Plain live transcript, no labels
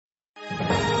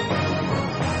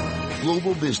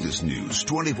Global business news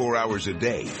 24 hours a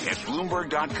day at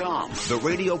Bloomberg.com, the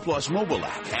Radio Plus mobile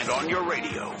app, and on your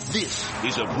radio. This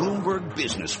is a Bloomberg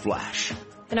Business Flash.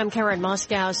 And I'm Karen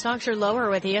Moscow. Stocks are lower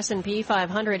with the S&P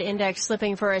 500 index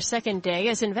slipping for a second day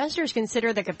as investors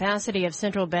consider the capacity of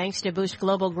central banks to boost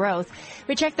global growth.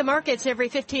 We check the markets every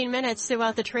 15 minutes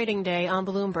throughout the trading day on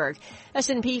Bloomberg.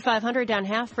 S&P 500 down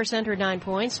 0.5% or 9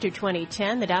 points to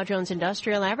 2010. The Dow Jones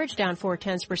Industrial Average down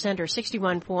 0.4% or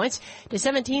 61 points to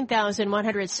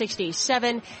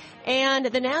 17,167. And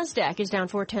the NASDAQ is down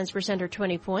 0.4% or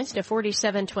 20 points to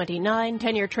 47.29.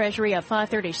 10-year Treasury up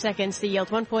 5/30 seconds. The yield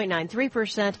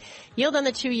 1.93%. Yield on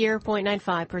the 2-year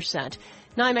 0.95%.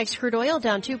 NYMEX crude oil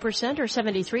down 2% or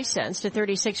 73 cents to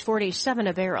 36.47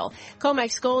 a barrel.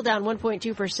 COMEX gold down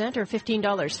 1.2% or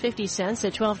 $15.50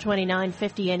 at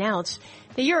 12.2950 an ounce.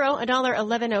 The euro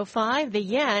 $1.1105. The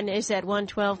yen is at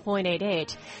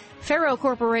 112.88. Faro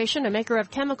Corporation, a maker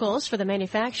of chemicals for the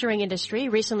manufacturing industry,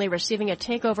 recently receiving a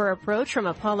takeover approach from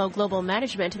Apollo Global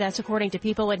Management. That's according to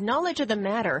people with knowledge of the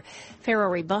matter. Faro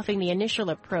rebuffing the initial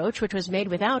approach, which was made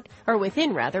within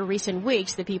recent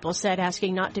weeks, the people said,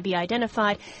 asking not to be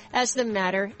identified as the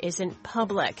matter isn't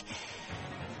public.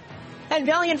 And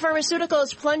Valeant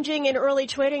Pharmaceuticals plunging in early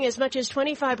trading as much as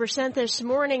 25% this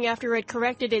morning after it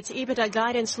corrected its EBITDA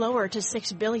guidance lower to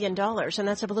 $6 billion. And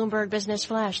that's a Bloomberg Business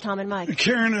Flash. Tom and Mike.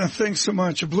 Karen, thanks so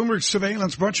much. Bloomberg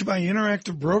Surveillance brought to you by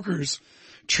Interactive Brokers.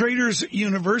 Traders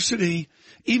University.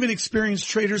 Even experienced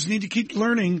traders need to keep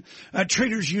learning.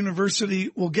 Traders University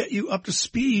will get you up to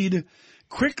speed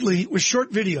quickly with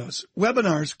short videos,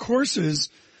 webinars, courses,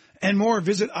 and more.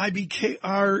 Visit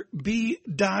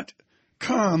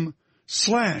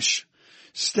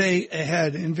ibkrb.com/stay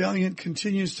ahead. And Valeant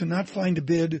continues to not find a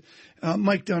bid.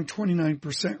 Mike down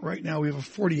 29% right now. We have a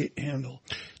 48 handle.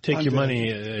 Take your money,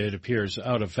 it appears,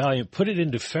 out of Valeant. Put it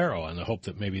into Faro in the hope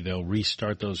that maybe they'll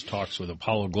restart those talks with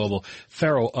Apollo Global.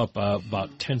 Faro up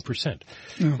about 10%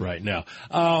 right now.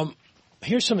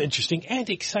 Here's some interesting and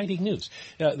exciting news.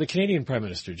 The Canadian Prime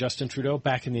Minister, Justin Trudeau,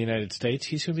 back in the United States.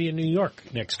 He's going to be in New York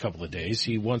next couple of days.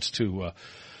 He wants to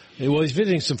he's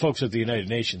visiting some folks at the United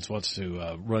Nations, wants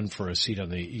to run for a seat on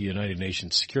the United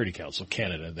Nations Security Council,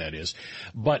 Canada, that is.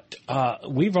 But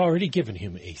we've already given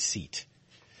him a seat.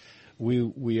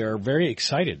 We are very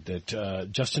excited that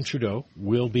Justin Trudeau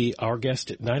will be our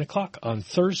guest at 9 o'clock on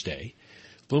Thursday.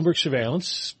 Bloomberg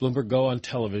Surveillance, Bloomberg Go on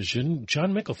television.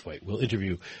 John Micklethwaite will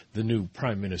interview the new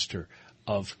Prime Minister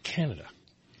of Canada.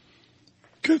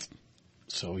 Good.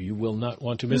 So you will not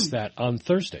want to miss that on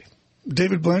Thursday.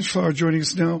 David Blanchflower joining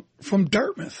us now from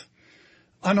Dartmouth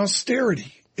on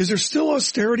austerity. Is there still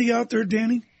austerity out there,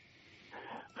 Danny?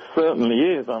 Certainly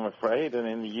is, I'm afraid. And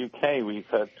in the UK, we've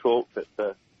heard talk that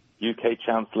the UK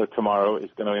Chancellor tomorrow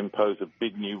is going to impose a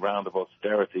big new round of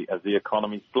austerity as the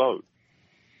economy slows.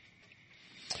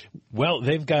 Well,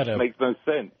 they've got a... Makes no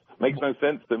sense. Makes no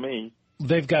sense to me.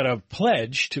 They've got a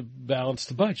pledge to balance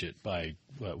the budget by,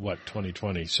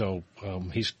 2020. So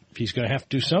he's going to have to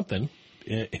do something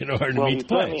in order to meet the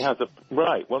pledge. He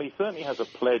certainly has a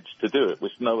pledge to do it,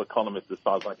 which no economist, as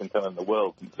far as I can tell in the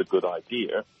world, thinks is a good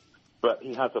idea. But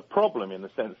he has a problem in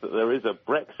the sense that there is a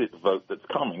Brexit vote that's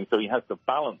coming, so he has to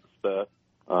balance that,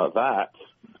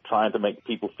 trying to make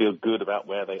people feel good about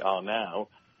where they are now,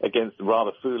 against the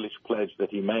rather foolish pledge that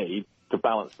he made to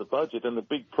balance the budget. And the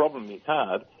big problem he's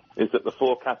had is that the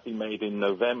forecast he made in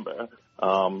November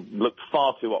looked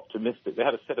far too optimistic. They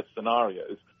had a set of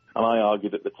scenarios, and I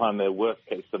argued at the time their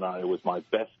worst-case scenario was my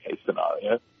best-case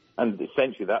scenario. And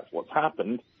essentially that's what's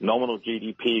happened. Nominal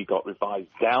GDP got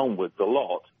revised downwards a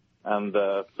lot. And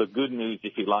the good news,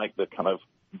 if you like, the kind of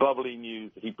bubbly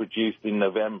news that he produced in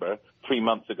November 3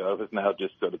 months ago has now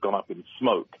just sort of gone up in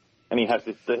smoke. And he has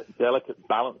this delicate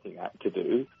balancing act to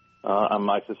do. And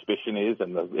my suspicion is,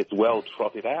 and it's well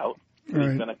trotted out, he's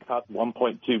going to cut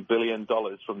 $1.2 billion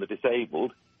from the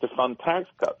disabled to fund tax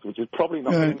cuts, which is probably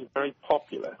not going to be very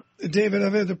popular. David,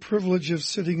 I've had the privilege of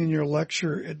sitting in your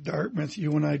lecture at Dartmouth.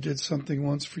 You and I did something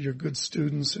once for your good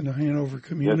students in a Hanover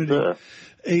community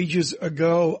ages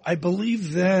ago. I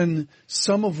believe then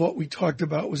some of what we talked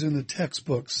about was in the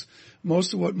textbooks.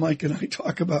 Most of what Mike and I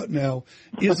talk about now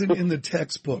isn't in the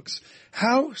textbooks.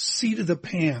 How seat of the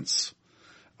pants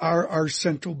are our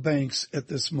central banks at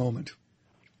this moment?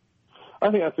 I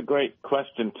think that's a great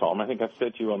question, Tom. I think I've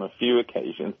said to you on a few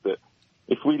occasions that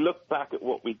if we look back at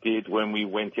what we did when we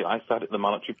went in, I sat at the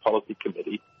Monetary Policy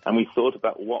Committee, and we thought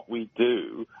about what we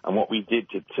do and what we did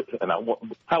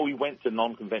how we went to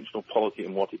non-conventional policy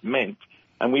and what it meant,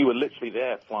 and we were literally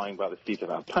there flying by the seat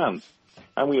of our pants.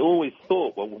 And we always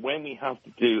thought, well, when we have to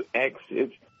do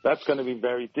exit, that's going to be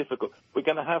very difficult. We're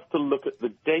going to have to look at the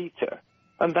data.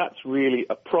 And that's really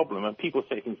a problem. And people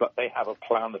say things like they have a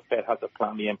plan, the Fed has a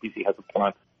plan, the MPC has a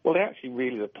plan. Well, actually,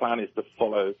 really, the plan is to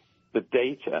follow the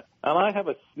data. And I have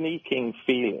a sneaking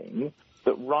feeling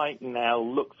that right now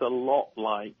looks a lot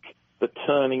like the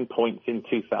turning points in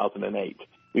 2008.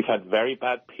 We've had very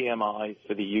bad PMIs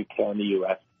for the UK and the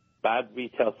US, bad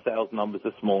retail sales numbers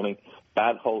this morning,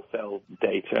 bad wholesale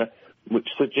data, which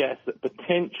suggests that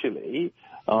potentially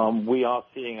we are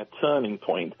seeing a turning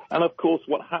point. And, of course,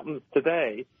 what happens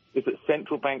today is that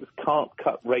central banks can't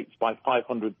cut rates by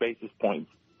 500 basis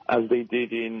points as they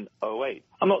did in 2008.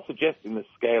 I'm not suggesting the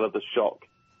scale of the shock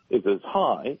is as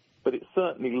high, but it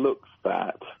certainly looks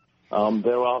that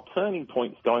there are turning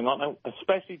points going on,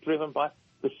 especially driven by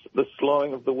the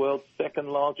slowing of the world's second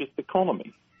largest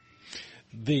economy.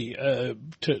 To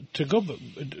go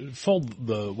fold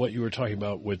what you were talking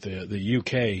about with the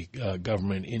UK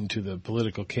government into the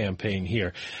political campaign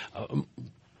here,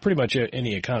 pretty much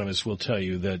any economist will tell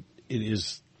you that it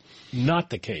is not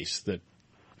the case that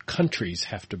countries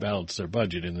have to balance their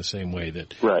budget in the same way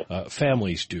that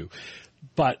families do.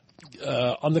 But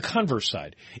on the converse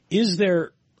side, is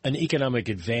there an economic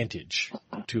advantage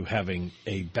to having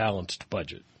a balanced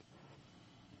budget?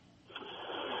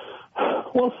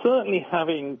 Well, certainly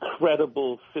having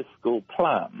credible fiscal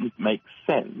plans makes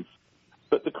sense.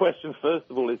 But the question, first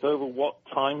of all, is over what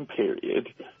time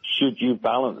period should you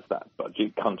balance that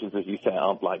budget? Countries, as you say,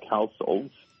 aren't like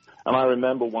households. And I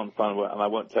remember one time, and I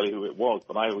won't tell you who it was,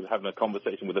 but I was having a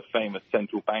conversation with a famous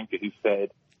central banker who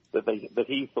said that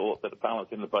he thought that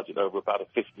balancing the budget over about a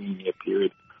 15-year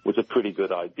period was a pretty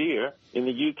good idea. In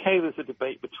the UK, there's a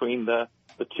debate between the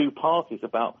two parties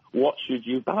about what should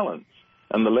you balance.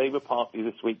 And the Labour Party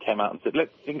this week came out and said,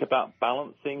 let's think about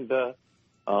balancing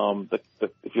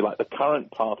if you like, the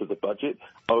current part of the budget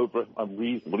over a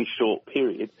reasonably short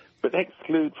period, but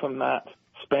exclude from that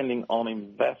spending on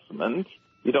investment.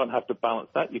 You don't have to balance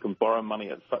that. You can borrow money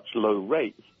at such low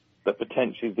rates that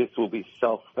potentially this will be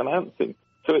self-financing.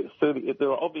 So there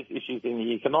are obvious issues in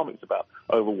the economics about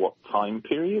over what time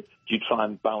period. Do you try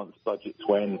and balance budgets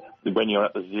when you're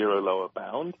at the zero lower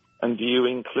bound? And do you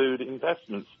include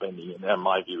investment spending? And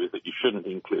my view is that you shouldn't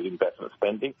include investment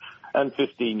spending. And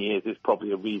 15 years is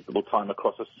probably a reasonable time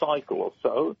across a cycle or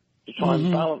so to try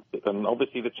and balance it. And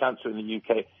obviously the Chancellor in the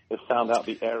UK has found out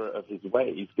the error of his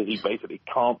ways because he basically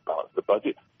can't balance the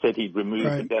budget, said he'd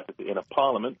remove the deficit in a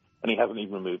parliament, and he hasn't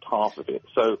even removed half of it.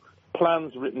 So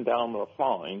plans written down are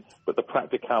fine, but the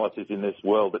practicalities in this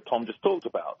world that Tom just talked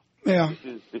about, this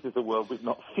is a world we've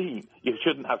not seen. You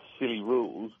shouldn't have silly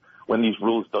rules when these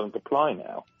rules don't apply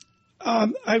now.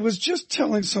 I was just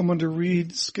telling someone to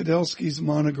read Skidelsky's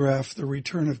monograph, The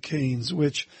Return of Keynes,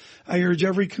 which I urge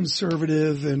every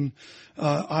conservative and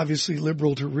obviously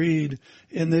liberal to read,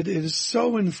 and that it is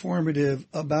so informative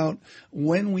about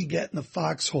when we get in the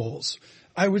foxholes.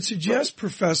 I would suggest,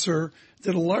 Professor,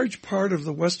 that a large part of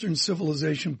the Western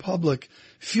civilization public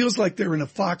feels like they're in a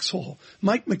foxhole.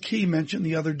 Mike McKee mentioned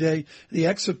the other day the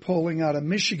exit polling out of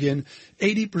Michigan,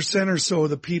 80% or so of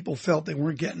the people felt they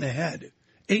weren't getting ahead.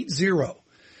 8-0.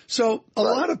 So a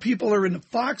lot of people are in the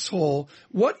foxhole.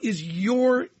 What is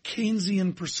your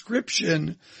Keynesian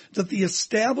prescription that the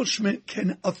establishment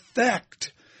can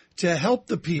affect to help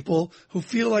the people who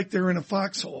feel like they're in a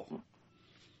foxhole?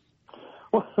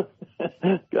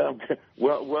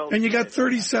 Well, and you got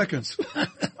 30 seconds.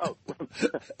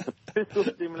 Fiscal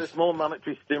stimulus, more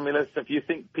monetary stimulus. If you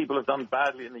think people have done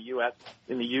badly in the US,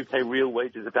 in the UK, real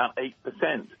wages are down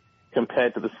 8%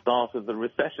 compared to the start of the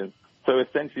recession. So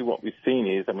essentially what we've seen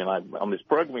is, on this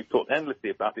program we've talked endlessly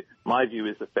about it. My view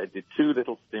is the Fed did too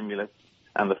little stimulus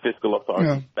and the fiscal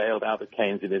authorities bailed out of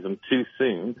Keynesianism too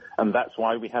soon. And that's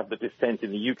why we have the dissent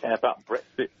in the UK about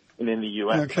Brexit and in the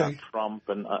US about Trump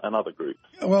and other groups.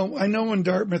 Well, I know when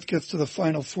Dartmouth gets to the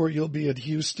Final Four, you'll be at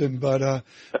Houston. But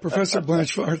Professor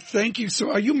Blanchflower, thank you. So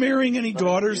are you marrying any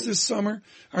daughters this summer?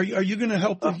 Are you going to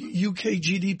help the UK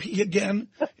GDP again,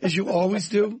 as you always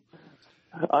do?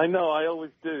 I know, I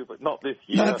always do, but not this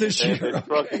year. Not this year. They're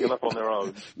struggling enough on their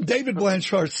own. David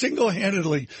Blanchflower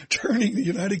single-handedly turning the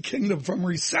United Kingdom from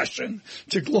recession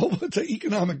to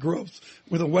economic growth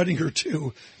with a wedding or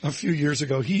two a few years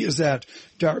ago. He is at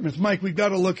Dartmouth. Mike, we've got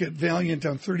to look at Valiant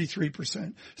down 33%.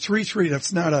 3.3,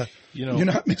 that's not a... You're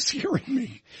not mishearing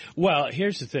me. Well,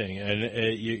 here's the thing,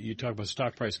 and you talk about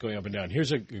stock price going up and down.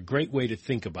 Here's a great way to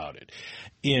think about it.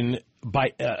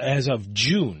 As of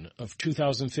June of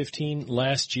 2015,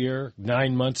 last year,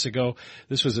 9 months ago,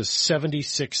 this was a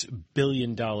 $76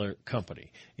 billion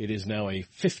company. It is now a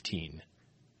 $15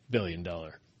 billion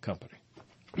company.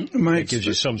 It gives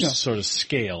you some sort of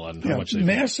scale on how much they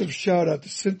massive shout out to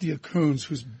Cynthia Coons,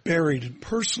 who's buried and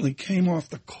personally came off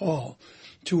the call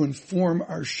to inform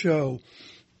our show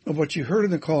of what you heard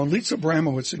in the call. And Lisa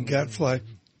Abramowitz and Gadfly,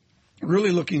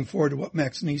 really looking forward to what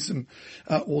Max Neeson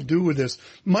will do with this.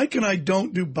 Mike and I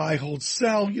don't do buy, hold,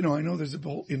 sell. You know, I know there's a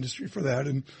whole industry for that,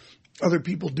 and other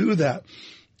people do that.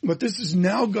 But this has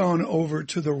now gone over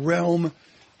to the realm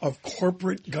of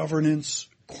corporate governance,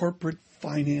 corporate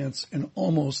finance, and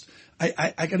almost,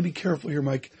 I got to be careful here,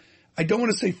 Mike. I don't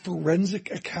want to say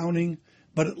forensic accounting,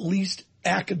 but at least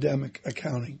academic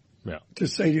accounting. Yeah. To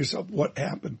say to yourself what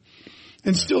happened.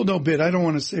 And still no bid. I don't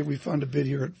want to say we found a bid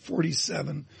here at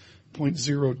 47.02.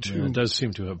 Yeah, it does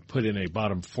seem to have put in a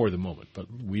bottom for the moment, but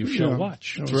we shall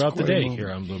watch throughout the day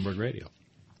here on Bloomberg Radio.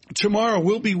 Tomorrow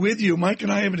we'll be with you. Mike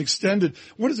and I have an extended,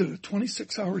 what is it, a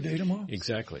 26-hour day tomorrow?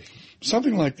 Exactly.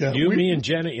 Something like that. Me, and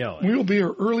Janet Yellen. We will be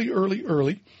here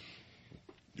early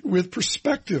with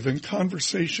perspective and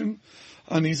conversation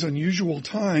on these unusual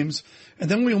times. And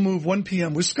then we'll move 1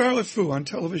 p.m. with Scarlett Fu on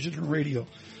television and radio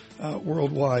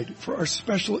worldwide for our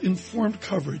special informed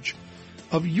coverage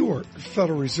of your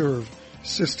Federal Reserve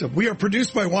System. We are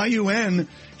produced by YUN.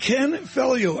 Ken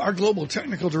Fellio, our global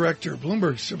technical director,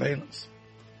 Bloomberg Surveillance.